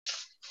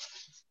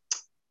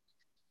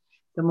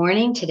Good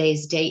morning.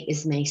 Today's date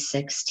is May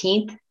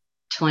 16th,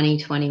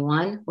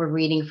 2021. We're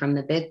reading from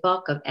the Big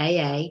Book of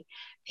AA,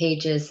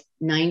 pages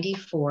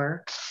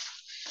 94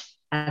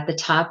 at the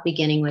top,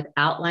 beginning with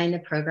outline the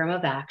program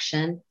of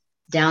action,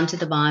 down to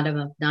the bottom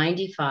of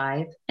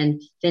 95, and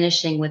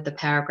finishing with the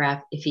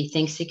paragraph, if he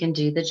thinks he can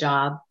do the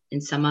job in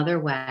some other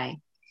way.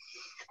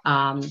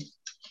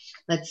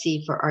 Let's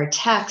see, for our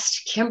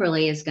text,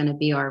 Kimberly is going to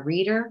be our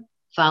reader,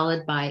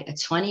 followed by a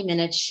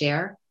 20-minute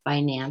share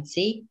by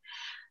Nancy.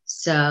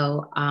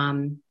 So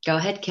go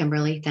ahead,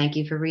 Kimberly. Thank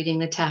you for reading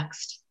the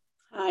text.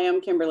 Hi, I'm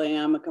Kimberly.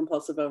 I'm a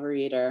compulsive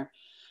overeater.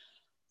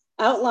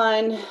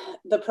 Outline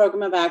the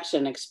program of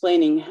action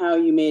explaining how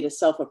you made a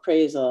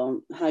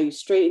self-appraisal, how you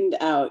straightened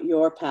out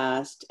your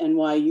past, and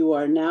why you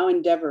are now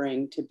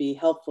endeavoring to be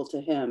helpful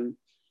to him.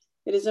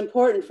 It is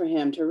important for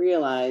him to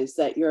realize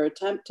that your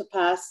attempt to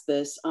pass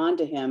this on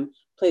to him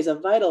plays a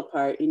vital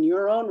part in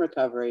your own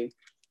recovery.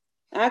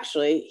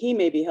 Actually, he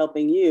may be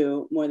helping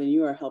you more than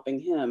you are helping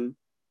him.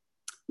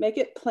 Make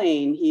it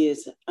plain he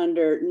is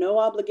under no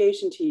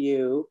obligation to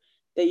you,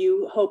 that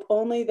you hope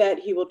only that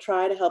he will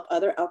try to help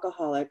other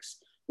alcoholics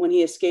when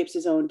he escapes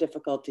his own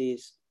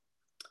difficulties.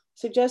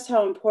 Suggest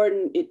how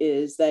important it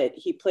is that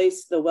he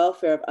place the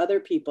welfare of other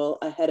people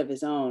ahead of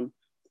his own.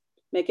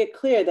 Make it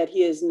clear that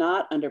he is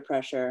not under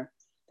pressure,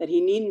 that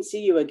he needn't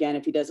see you again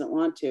if he doesn't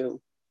want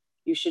to.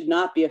 You should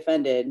not be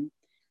offended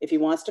if he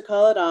wants to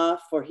call it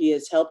off, for he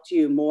has helped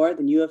you more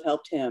than you have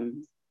helped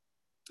him.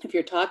 If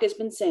your talk has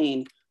been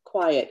sane,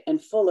 quiet,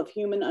 and full of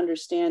human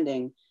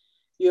understanding,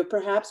 you have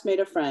perhaps made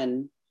a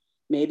friend.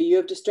 Maybe you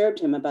have disturbed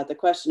him about the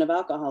question of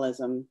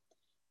alcoholism.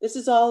 This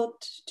is all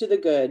to the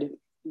good.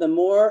 The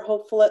more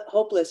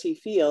hopeless he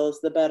feels,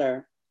 the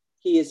better.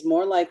 He is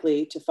more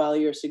likely to follow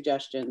your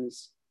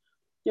suggestions.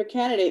 Your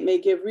candidate may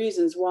give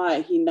reasons why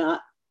he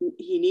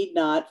need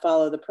not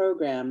follow the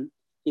program.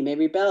 He may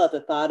rebel at the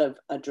thought of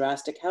a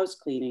drastic house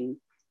cleaning,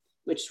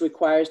 which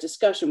requires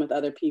discussion with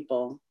other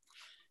people.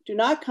 Do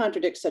not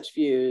contradict such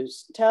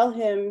views. Tell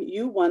him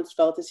you once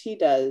felt as he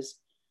does,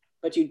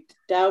 but you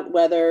doubt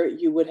whether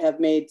you would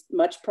have made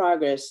much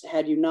progress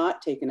had you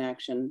not taken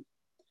action.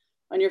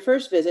 On your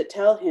first visit,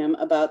 tell him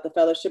about the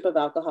Fellowship of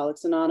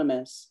Alcoholics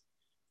Anonymous.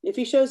 If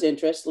he shows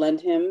interest, lend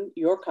him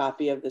your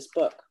copy of this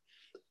book.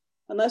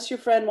 Unless your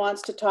friend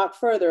wants to talk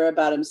further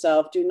about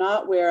himself, do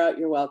not wear out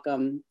your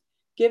welcome.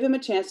 Give him a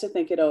chance to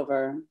think it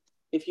over.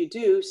 If you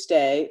do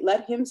stay,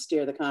 let him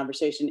steer the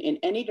conversation in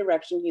any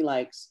direction he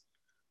likes.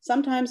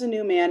 Sometimes a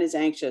new man is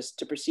anxious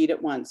to proceed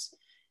at once,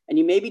 and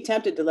you may be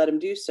tempted to let him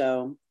do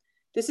so.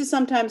 This is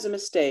sometimes a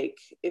mistake.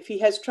 If he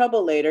has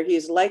trouble later, he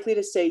is likely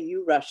to say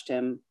you rushed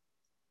him.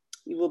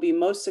 You will be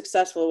most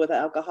successful with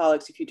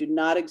alcoholics if you do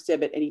not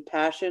exhibit any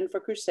passion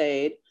for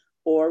crusade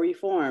or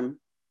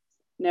reform.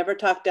 Never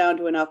talk down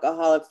to an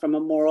alcoholic from a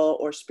moral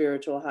or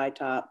spiritual high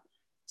top.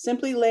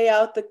 Simply lay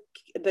out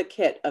the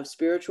kit of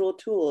spiritual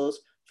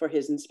tools for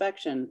his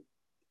inspection.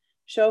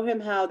 Show him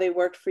how they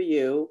worked for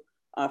you.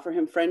 Offer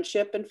him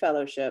friendship and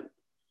fellowship.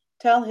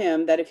 Tell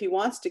him that if he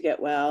wants to get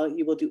well,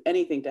 you will do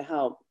anything to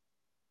help.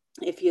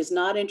 If he is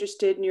not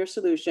interested in your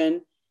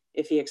solution,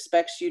 if he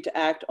expects you to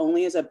act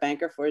only as a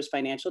banker for his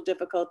financial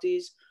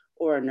difficulties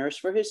or a nurse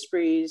for his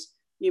sprees,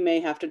 you may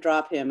have to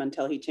drop him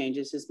until he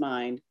changes his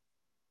mind.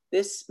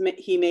 This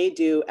he may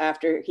do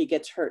after he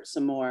gets hurt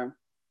some more.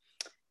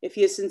 If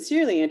he is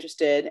sincerely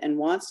interested and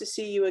wants to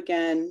see you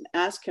again,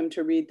 ask him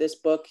to read this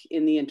book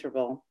in the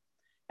interval.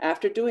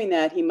 After doing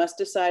that, he must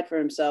decide for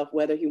himself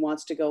whether he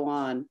wants to go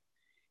on.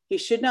 He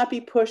should not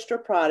be pushed or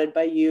prodded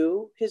by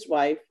you, his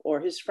wife, or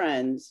his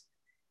friends.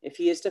 If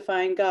he is to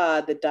find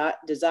God, the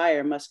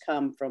desire must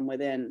come from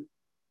within.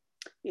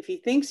 If he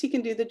thinks he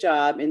can do the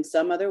job in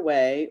some other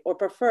way or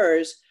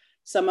prefers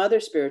some other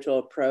spiritual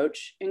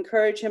approach,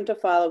 encourage him to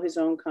follow his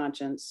own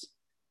conscience.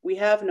 We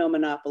have no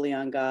monopoly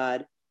on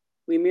God.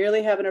 We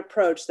merely have an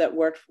approach that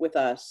worked with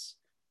us.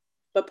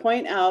 But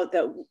point out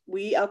that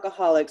we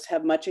alcoholics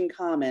have much in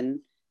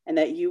common and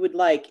that you would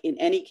like, in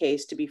any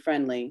case, to be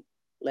friendly.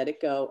 Let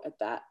it go at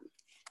that.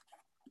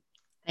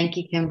 Thank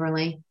you,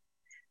 Kimberly.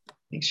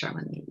 Make sure I'm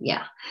on mute.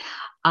 Yeah.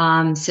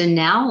 So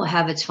now we'll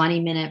have a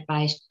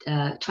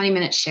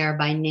 20-minute share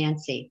by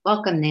Nancy.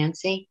 Welcome,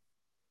 Nancy.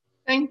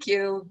 Thank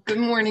you. Good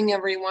morning,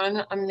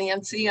 everyone. I'm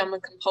Nancy. I'm a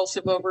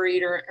compulsive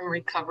overeater in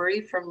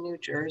recovery from New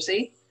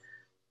Jersey.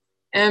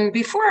 And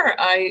before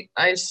I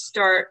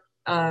start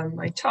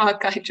my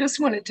talk, I just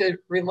wanted to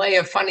relay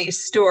a funny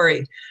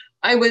story.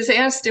 I was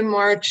asked in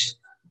March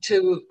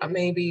to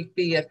maybe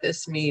be at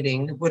this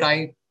meeting. Would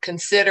I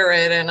consider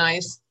it? And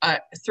I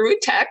through a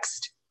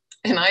text,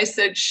 and I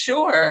said,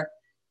 sure.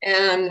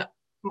 And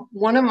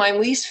one of my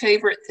least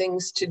favorite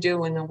things to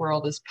do in the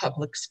world is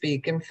public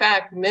speak. In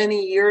fact,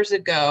 many years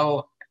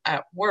ago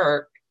at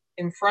work,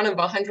 in front of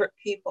 100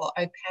 people,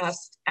 I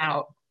passed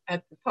out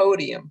at the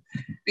podium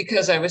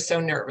because I was so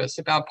nervous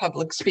about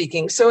public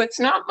speaking. So it's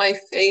not my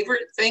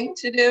favorite thing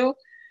to do.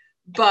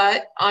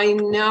 But I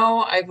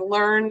know I've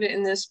learned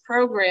in this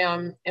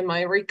program in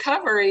my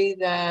recovery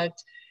that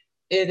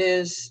it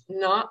is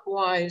not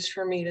wise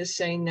for me to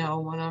say no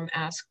when I'm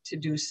asked to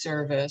do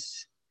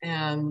service.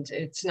 and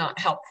it's not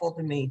helpful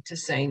to me to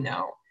say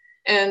no.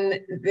 And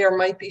there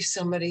might be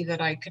somebody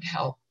that I could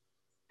help,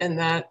 and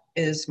that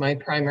is my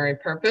primary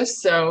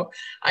purpose. So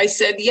I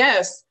said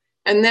yes.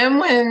 And then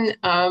when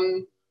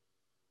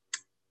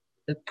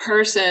the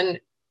person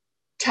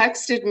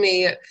texted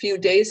me a few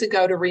days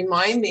ago to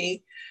remind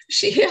me,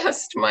 she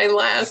asked my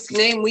last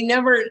name. We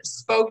never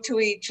spoke to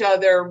each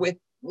other with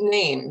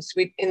names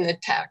in the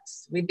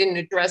text. We didn't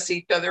address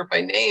each other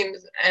by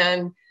names.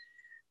 And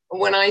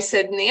when I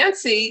said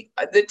Nancy,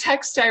 the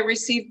text I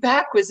received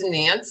back was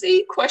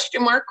Nancy,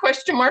 question mark,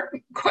 question mark,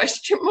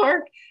 question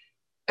mark.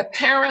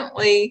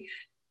 Apparently,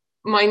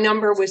 my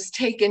number was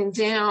taken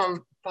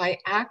down by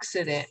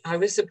accident. I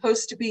was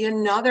supposed to be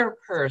another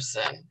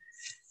person.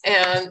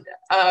 And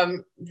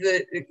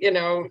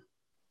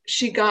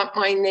she got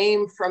my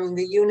name from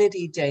the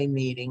Unity Day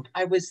meeting.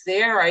 I was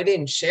there. I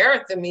didn't share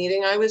at the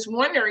meeting. I was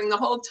wondering the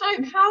whole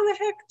time, how the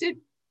heck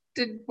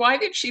why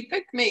did she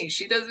pick me?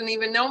 She doesn't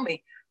even know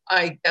me.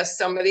 I guess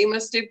somebody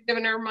must have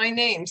given her my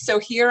name. So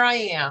here I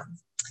am.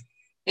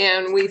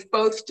 And we've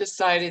both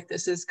decided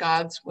this is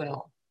God's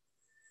will.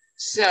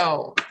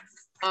 So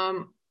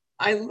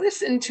I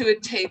listened to a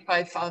tape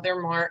by Father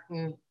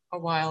Martin a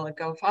while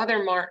ago.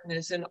 Father Martin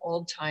is an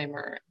old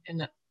timer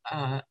in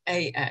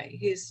AA.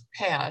 He's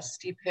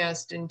passed. He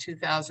passed in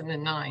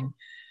 2009.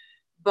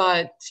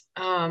 But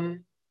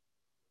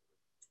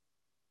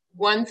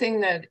one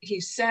thing that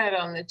he said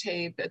on the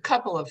tape, a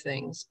couple of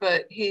things,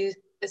 but he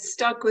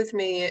stuck with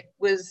me, it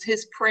was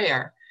his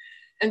prayer.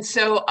 And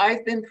so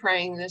I've been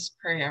praying this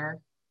prayer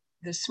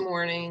this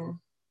morning.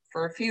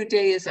 For a few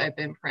days I've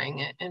been praying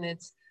it, and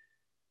it's,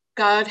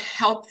 God,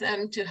 help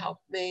them to help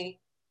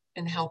me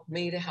and help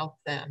me to help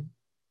them.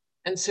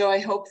 And so I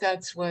hope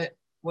that's what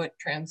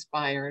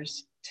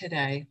transpires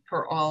today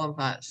for all of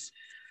us.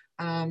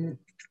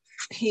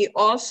 He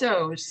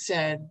also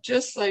said,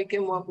 just like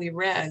in what we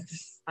read,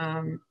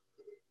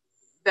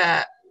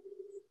 that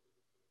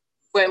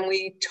when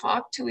we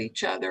talk to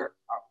each other,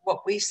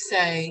 what we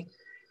say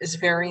is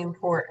very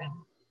important.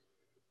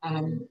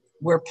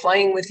 We're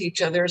playing with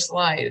each other's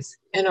lives,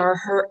 and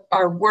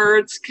our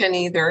words can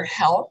either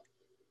help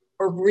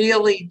or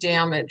really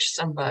damage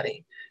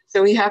somebody.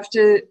 So we have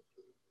to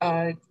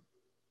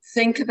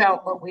think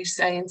about what we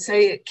say and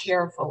say it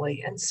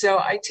carefully. And so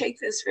I take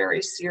this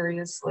very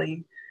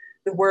seriously.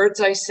 The words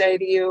I say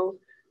to you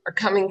are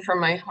coming from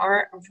my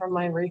heart and from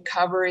my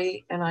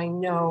recovery, and I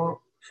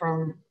know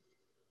from,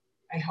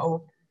 I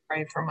hope,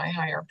 pray from my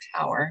higher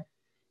power.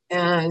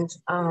 And,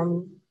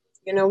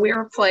 we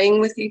are playing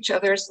with each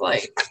other's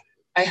life.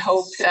 I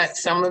hope that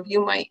some of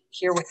you might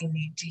hear what you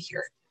need to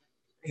hear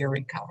for your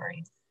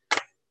recovery.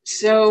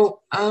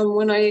 So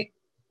when I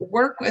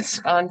work with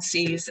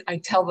sponsees, I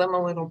tell them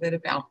a little bit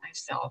about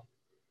myself.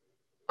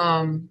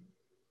 And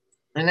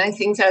I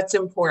think that's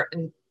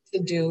important to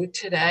do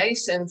today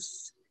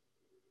since,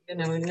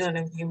 none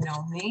of you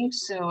know me.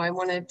 So I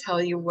want to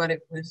tell you what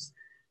it was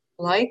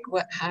like,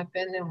 what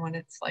happened, and what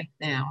it's like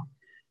now.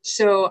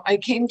 So I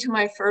came to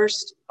my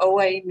first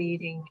OA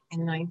meeting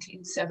in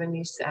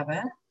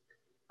 1977,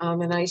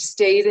 and I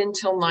stayed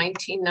until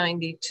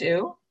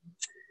 1992.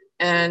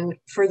 And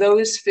for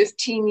those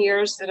 15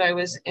 years that I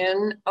was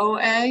in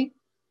OA,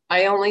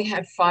 I only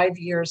had 5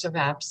 years of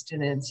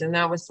abstinence, and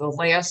that was the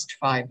last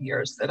 5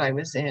 years that I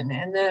was in.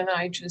 And then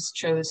I just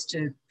chose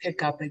to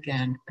pick up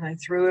again, and I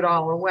threw it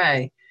all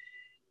away.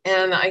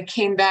 And I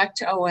came back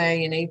to OA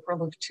in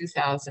April of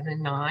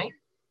 2009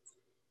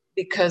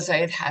 because I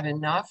had had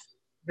enough.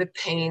 The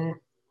pain,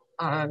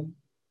 I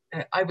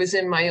was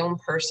in my own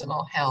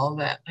personal hell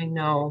that I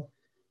know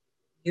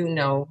you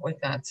know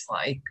what that's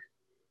like.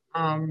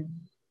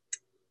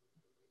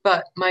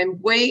 But my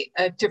weight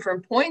at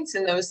different points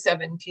in those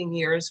 17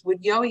 years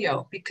would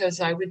yo-yo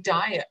because I would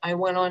diet. I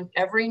went on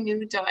every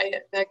new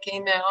diet that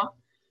came out.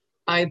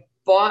 I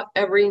bought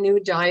every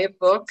new diet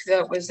book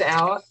that was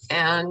out.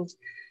 And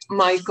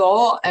my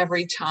goal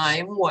every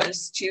time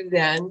was to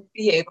then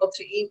be able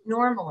to eat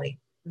normally.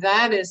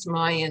 That is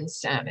my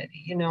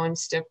insanity. In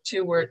step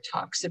 2, where it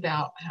talks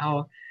about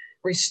how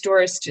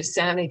restores to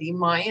sanity,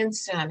 my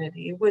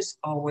insanity was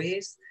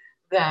always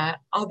that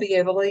I'll be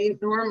able to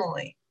eat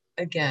normally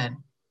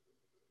again.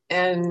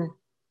 And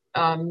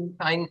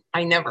I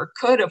never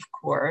could, of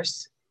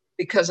course,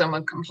 because I'm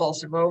a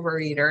compulsive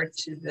overeater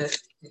to the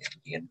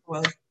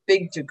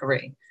big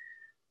degree.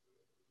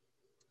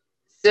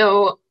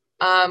 So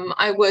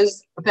I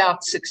was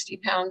about 60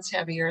 pounds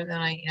heavier than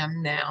I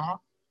am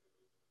now.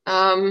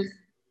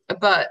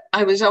 But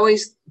I was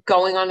always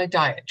going on a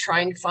diet,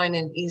 trying to find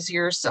an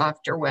easier,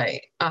 softer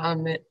way.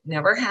 It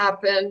never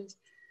happened.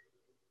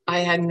 I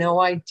had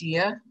no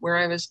idea where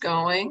I was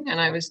going, and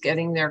I was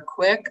getting there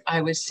quick.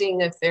 I was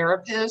seeing a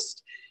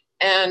therapist,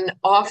 and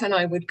often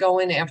I would go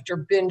in after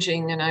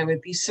binging, and I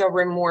would be so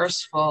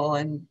remorseful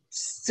and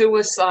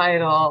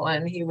suicidal.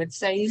 And he would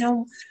say,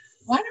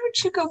 why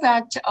don't you go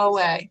back to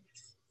OA?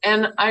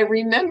 And I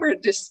remember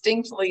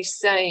distinctly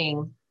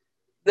saying,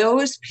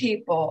 those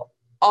people,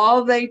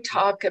 all they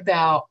talk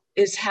about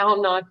is how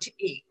not to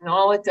eat. And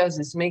all it does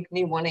is make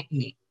me want to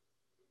eat.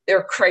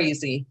 They're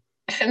crazy.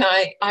 and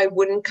I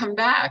wouldn't come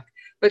back.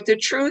 But the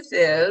truth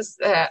is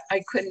that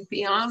I couldn't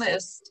be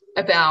honest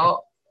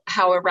about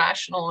how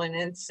irrational and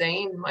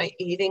insane my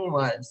eating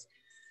was.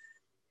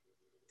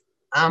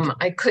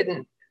 I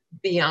couldn't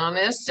be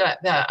honest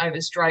that I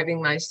was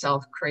driving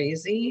myself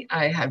crazy.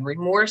 I had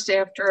remorse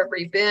after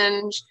every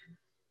binge.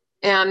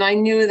 And I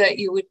knew that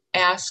you would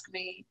ask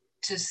me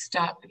to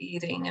stop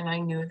eating, and I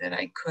knew that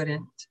I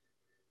couldn't.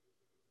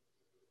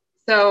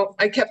 So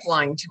I kept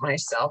lying to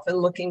myself and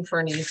looking for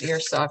an easier,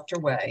 softer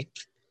way.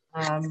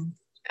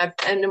 At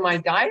the end of my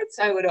diets,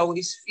 I would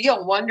always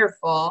feel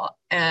wonderful,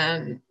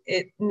 and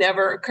it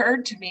never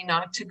occurred to me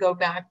not to go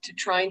back to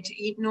trying to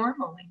eat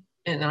normally.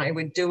 And I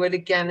would do it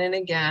again and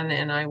again,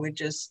 and I would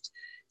just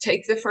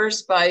take the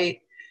first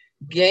bite,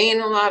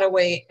 gain a lot of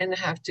weight, and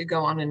have to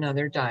go on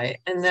another diet.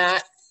 And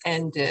that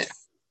ended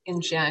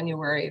in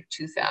January of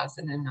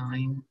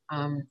 2009.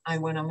 I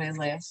went on my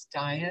last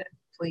diet,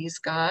 please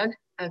God,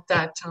 at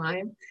that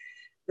time.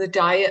 The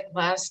diet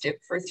lasted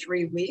for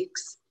 3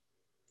 weeks.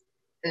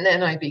 And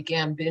then I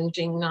began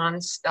binging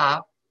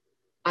nonstop.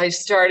 I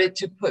started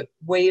to put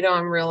weight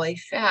on really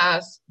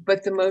fast,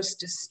 but the most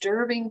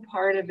disturbing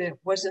part of it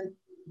wasn't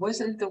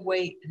the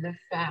weight and the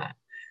fat.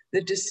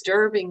 The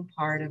disturbing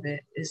part of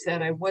it is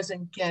that I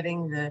wasn't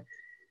getting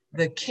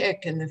the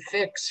kick and the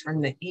fix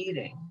from the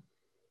eating.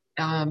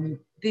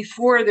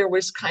 Before there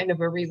was kind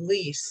of a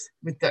release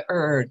with the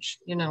urge,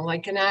 you know,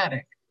 like an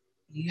addict.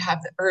 You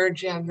have the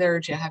urge, you have the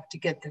urge, you have to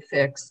get the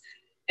fix.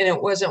 And it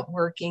wasn't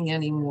working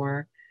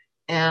anymore.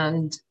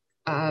 And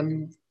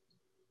I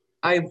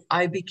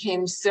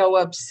became so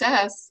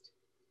obsessed.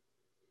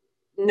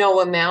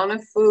 No amount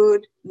of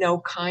food,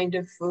 no kind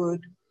of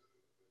food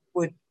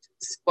would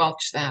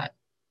squelch that.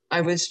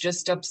 I was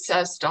just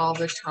obsessed all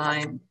the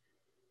time.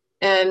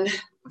 And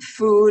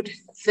food,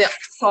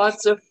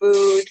 thoughts of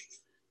food,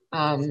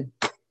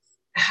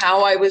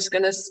 how I was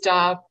going to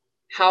stop,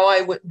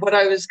 what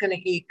I was going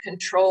to eat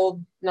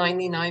controlled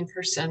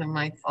 99% of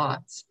my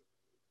thoughts.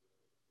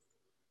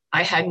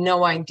 I had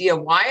no idea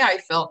why I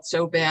felt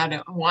so bad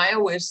and why I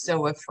was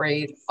so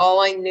afraid. All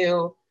I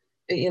knew,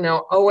 you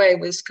know, OA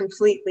was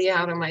completely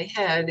out of my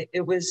head.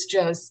 It was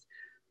just,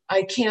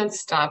 I can't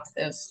stop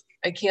this.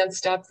 I can't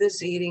stop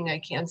this eating. I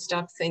can't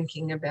stop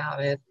thinking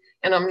about it.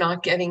 And I'm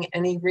not getting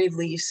any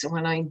release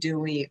when I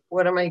do eat.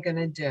 What am I going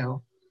to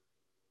do?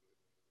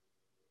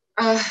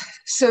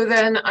 So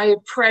then I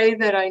pray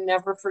that I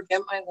never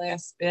forget my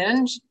last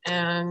binge.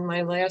 And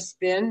my last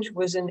binge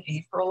was in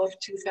April of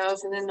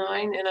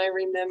 2009. And I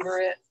remember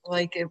it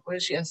like it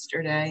was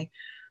yesterday.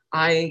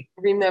 I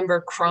remember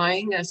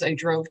crying as I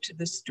drove to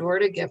the store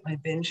to get my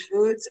binge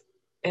foods,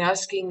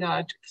 asking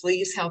God to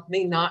please help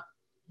me not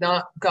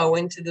go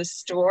into the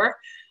store.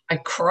 I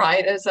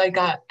cried as I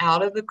got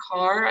out of the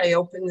car. I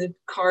opened the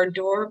car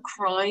door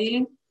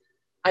crying.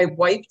 I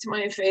wiped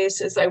my face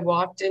as I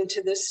walked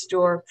into the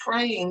store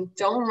praying,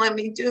 don't let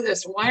me do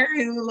this. Why are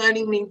you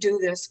letting me do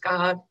this,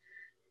 God?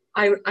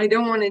 I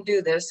don't want to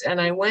do this. And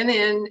I went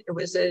in, it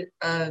was a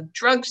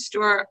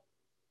drugstore,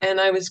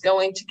 and I was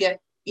going to get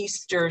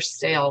Easter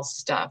sale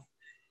stuff.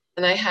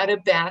 And I had a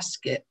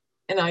basket,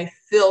 and I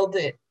filled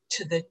it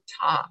to the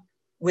top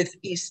with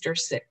Easter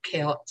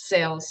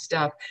sale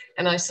stuff.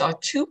 And I saw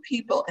 2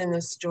 people in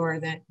the store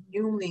that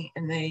knew me,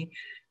 and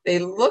they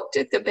looked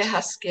at the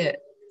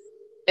basket.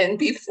 And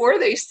before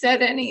they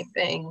said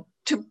anything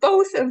to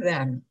both of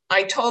them,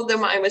 I told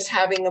them I was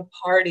having a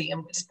party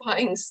and was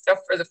buying stuff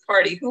for the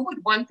party. Who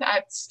would want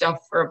that stuff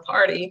for a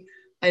party?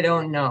 I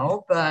don't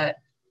know, but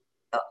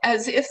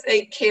as if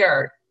they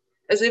cared,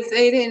 as if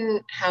they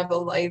didn't have a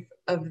life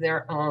of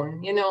their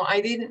own. You know, I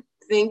didn't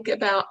think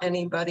about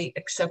anybody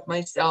except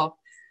myself.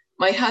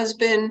 My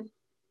husband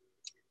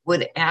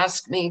would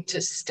ask me to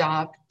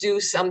stop, do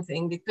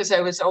something, because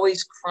I was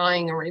always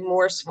crying and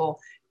remorseful,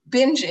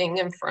 binging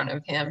in front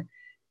of him.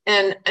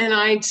 And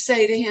I'd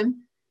say to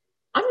him,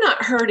 I'm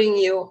not hurting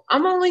you.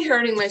 I'm only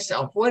hurting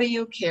myself. What do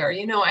you care?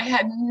 You know, I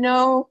had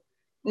no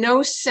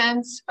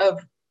sense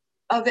of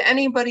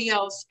anybody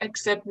else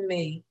except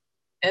me.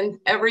 And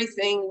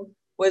everything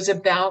was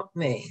about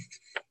me.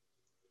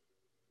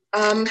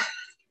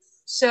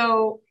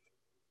 So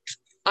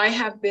I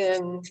have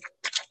been,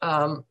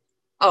 I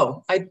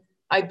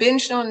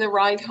binged on the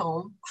ride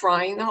home,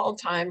 crying the whole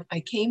time. I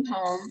came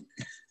home,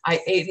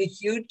 I ate a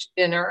huge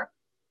dinner,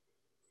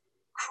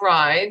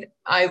 cried.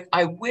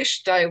 I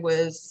wished I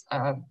was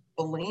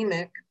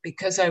bulimic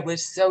because I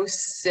was so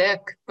sick,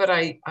 but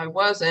I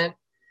wasn't.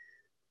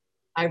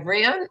 I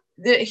ran.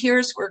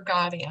 Here's where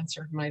God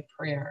answered my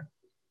prayer.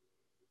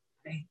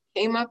 I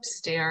came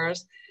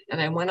upstairs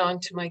and I went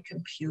onto my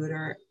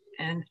computer,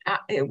 and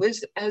it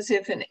was as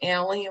if an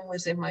alien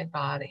was in my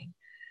body.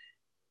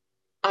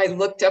 I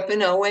looked up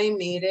an OA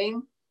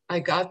meeting. I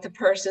got the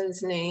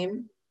person's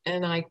name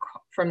and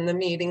from the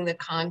meeting, the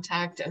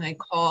contact, and I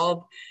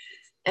called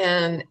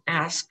and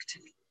asked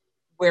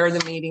where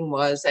the meeting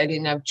was. I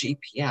didn't have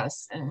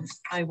GPS, and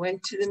I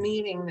went to the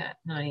meeting that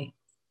night.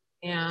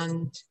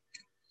 And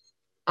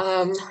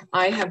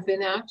I have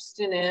been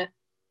abstinent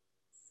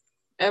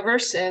ever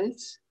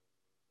since.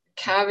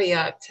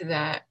 caveat to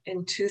that.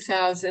 In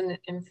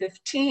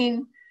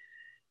 2015,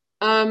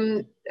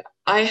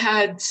 I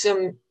had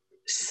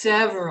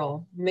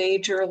several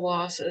major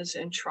losses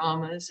and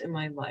traumas in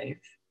my life.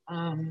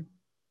 And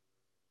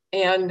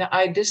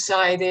I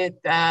decided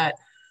that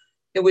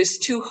it was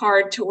too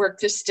hard to work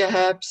the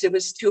steps. It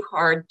was too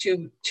hard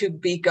to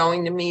be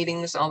going to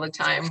meetings all the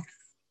time.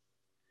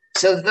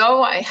 So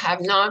though I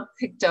have not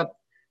picked up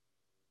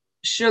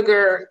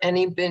sugar,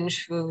 any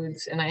binge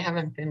foods, and I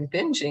haven't been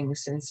binging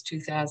since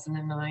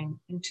 2009,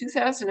 in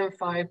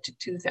 2005 to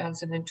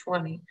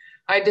 2020,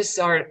 I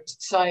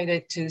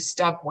decided to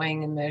stop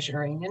weighing and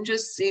measuring and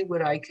just see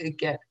what I could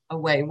get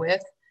away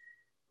with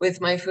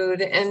my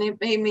food. And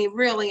it made me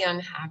really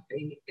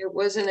unhappy. It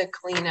wasn't a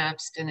clean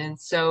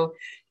abstinence. So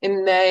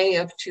in May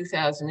of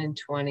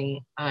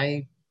 2020,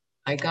 I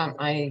got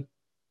the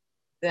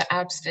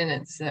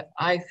abstinence that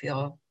I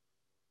feel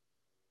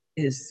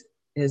is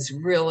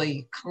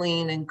really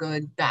clean and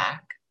good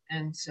back.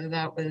 And so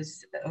that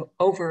was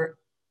over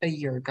a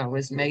year ago, it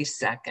was May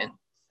 2nd.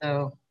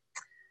 So,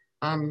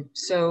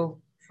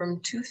 so from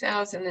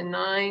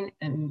 2009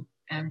 and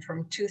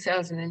from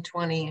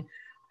 2020,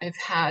 I've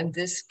had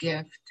this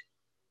gift.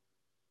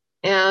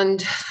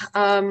 And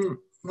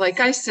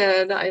like I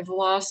said, I've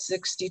lost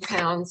 60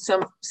 pounds.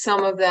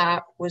 Some of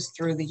that was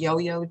through the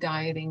yo-yo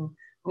dieting.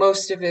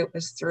 Most of it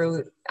was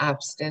through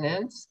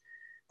abstinence,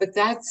 but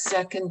that's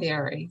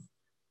secondary.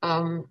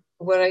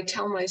 What I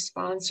tell my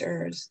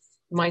sponsors,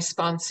 my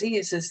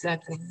sponsees, is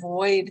that the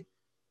void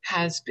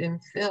has been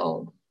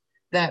filled.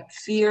 That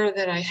fear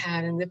that I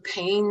had and the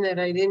pain that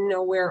I didn't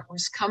know where it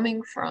was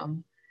coming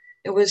from,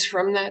 it was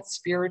from that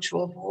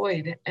spiritual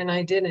void, and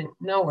I didn't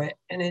know it.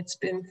 And it's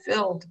been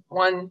filled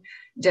one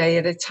day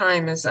at a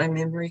time as I'm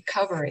in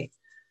recovery.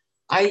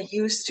 I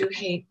used to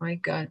hate my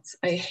guts.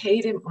 I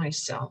hated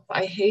myself.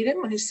 I hated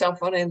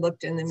myself when I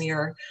looked in the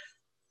mirror.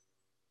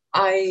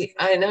 I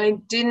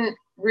didn't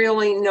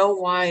really know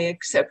why,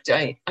 except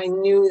I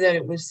knew that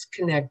it was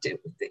connected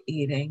with the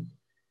eating,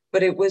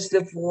 but it was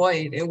the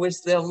void. It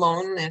was the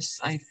aloneness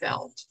I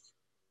felt,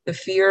 the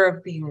fear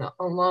of being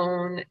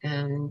alone,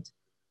 and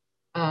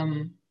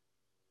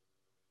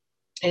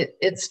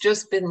it's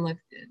just been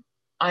lifted.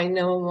 I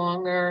no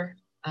longer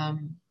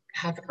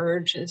have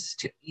urges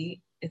to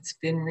eat. It's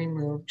been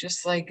removed,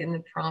 just like in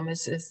the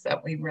promises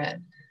that we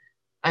read.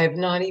 I have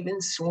not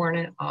even sworn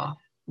it off.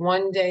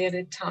 One day at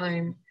a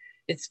time,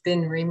 it's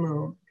been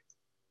removed.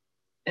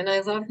 And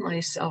I love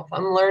myself.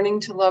 I'm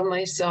learning to love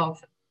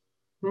myself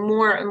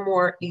more and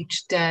more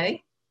each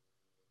day.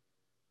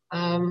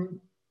 You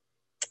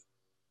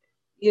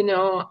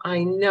know,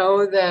 I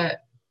know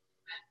that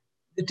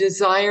the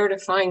desire to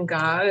find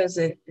God, as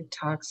it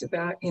talks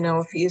about, you know,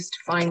 if he is to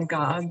find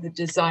God, the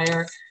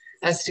desire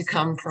has to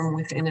come from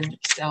within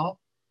himself.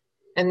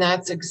 And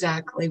that's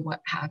exactly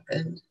what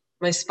happened.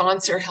 My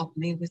sponsor helped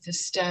me with the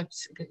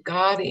steps.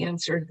 God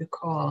answered the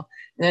call.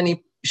 And then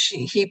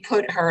he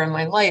put her in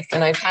my life.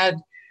 And I've had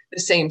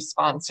the same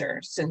sponsor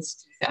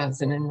since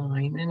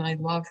 2009. And I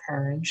love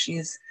her. And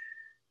she's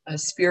a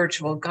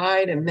spiritual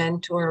guide, a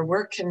mentor.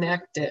 We're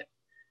connected.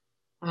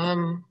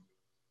 I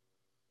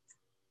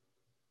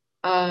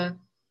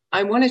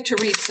wanted to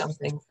read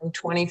something from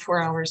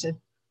 24 Hours a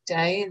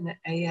Day in the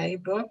AA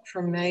book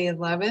from May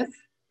 11th,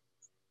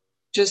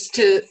 just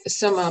to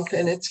sum up,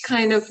 and it's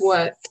kind of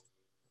what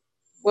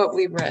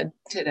we read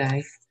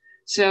today.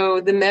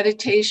 So the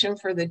meditation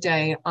for the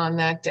day on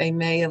that day,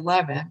 May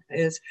 11th,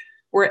 is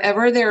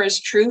wherever there is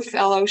true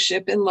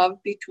fellowship and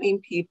love between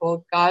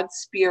people, God's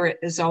spirit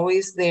is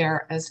always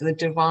there as the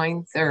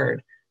divine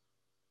third.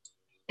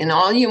 In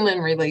all human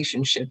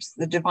relationships,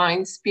 the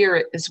divine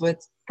spirit is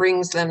what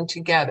brings them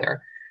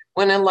together.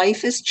 When a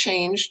life is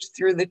changed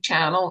through the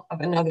channel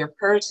of another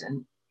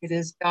person, it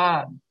is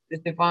God, the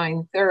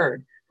divine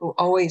third, who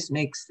always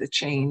makes the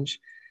change,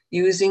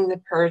 using the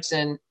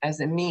person as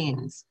a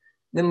means.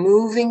 The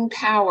moving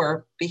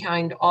power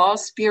behind all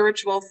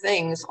spiritual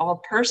things,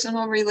 all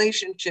personal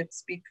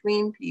relationships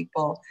between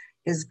people,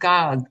 is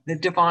God, the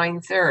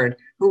divine third,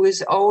 who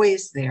is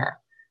always there.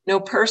 No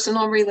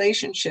personal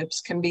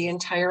relationships can be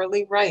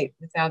entirely right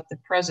without the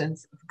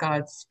presence of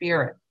God's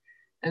spirit.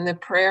 And the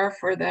prayer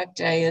for that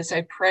day is,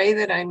 I pray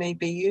that I may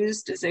be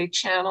used as a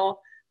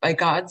channel by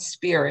God's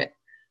spirit.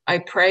 I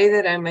pray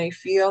that I may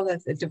feel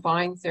that the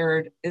divine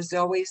third is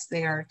always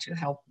there to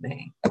help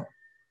me.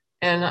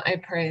 And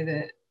I pray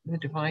that the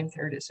divine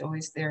third is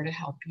always there to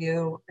help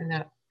you. And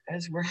that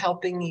as we're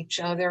helping each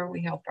other,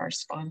 we help our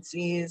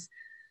sponsees.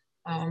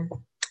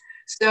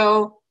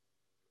 So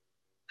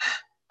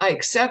I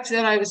accept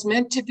that I was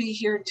meant to be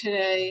here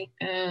today.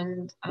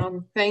 And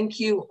thank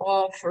you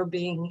all for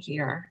being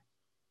here.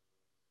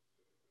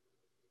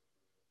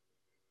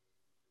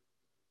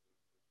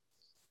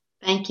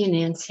 Thank you,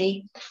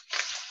 Nancy.